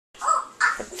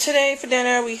Today for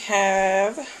dinner we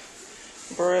have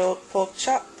broiled pork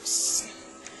chops,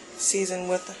 seasoned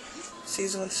with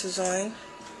sazon.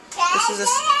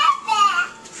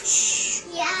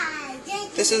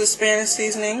 This is a Spanish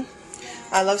seasoning.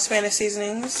 I love Spanish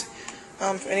seasonings.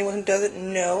 For anyone who doesn't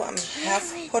know, I'm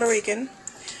half Puerto Rican.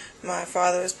 My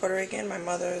father is Puerto Rican. My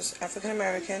mother is African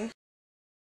American.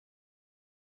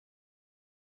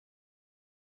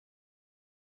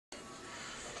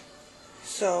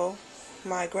 So,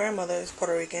 my grandmother is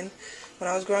Puerto Rican. When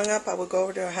I was growing up, I would go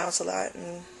over to her house a lot,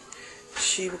 and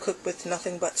she would cook with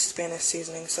nothing but Spanish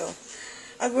seasoning. So,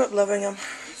 I grew up loving them,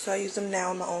 so I use them now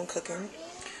in my own cooking.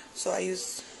 So, I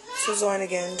used sazon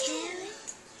again,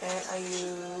 and I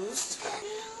used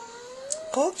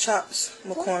pork chops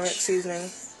McCormick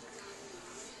seasoning.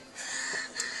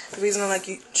 The reason I like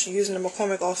using the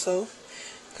McCormick also,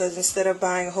 because instead of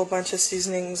buying a whole bunch of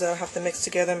seasonings that I have to mix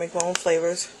together and make my own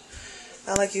flavors,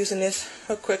 I like using this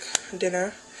for a quick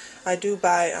dinner. I do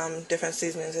buy different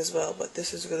seasonings as well, but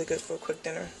this is really good for a quick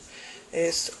dinner.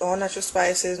 It's all natural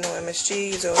spices, no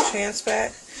MSG, zero trans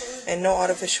fat, and no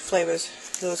artificial flavors.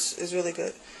 So it's really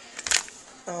good.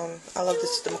 I love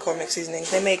the McCormick seasoning.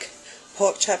 They make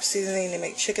pork chop seasoning, they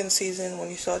make chicken seasoning.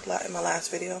 When you saw it in my last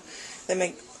video, they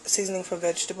make seasoning for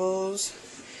vegetables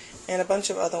and a bunch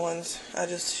of other ones. I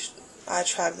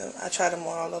tried them. I tried them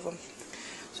all of them.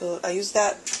 So I use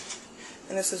that.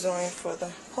 And this is only for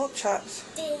the pork chops.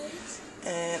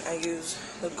 And I use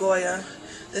the Goya.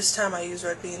 This time I use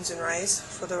red beans and rice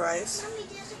for the rice.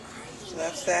 So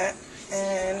that's that.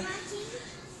 And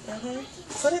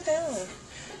put it down.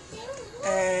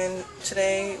 And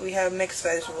today we have mixed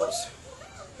vegetables.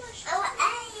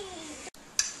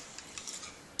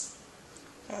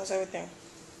 How's everything?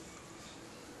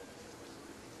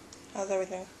 How's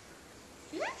everything?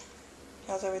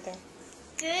 How's everything?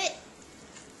 Good.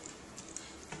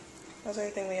 How's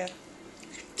everything, Leah?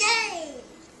 Good.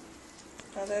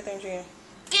 How's everything, Gina?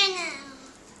 Good now.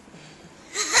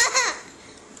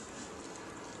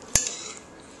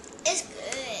 It's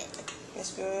good.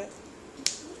 It's good.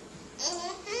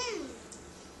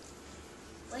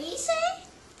 What do you say?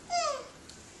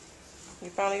 You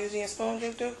finally using your spoon,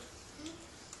 Duke?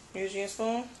 Using your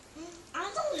spoon?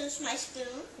 I don't use my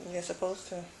spoon. You're supposed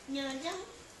to. No, I don't.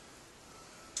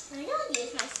 I don't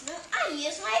use my spoon. I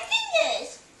use my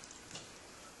fingers.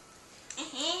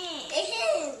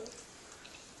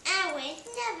 I would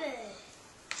never.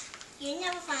 You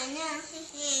never find out.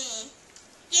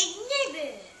 You never.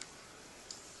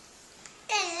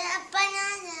 A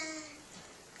banana.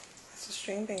 It's a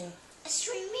string bean. A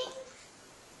string bean?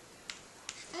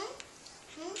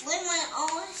 Where my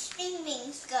all string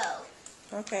beans go?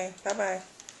 Okay, bye-bye.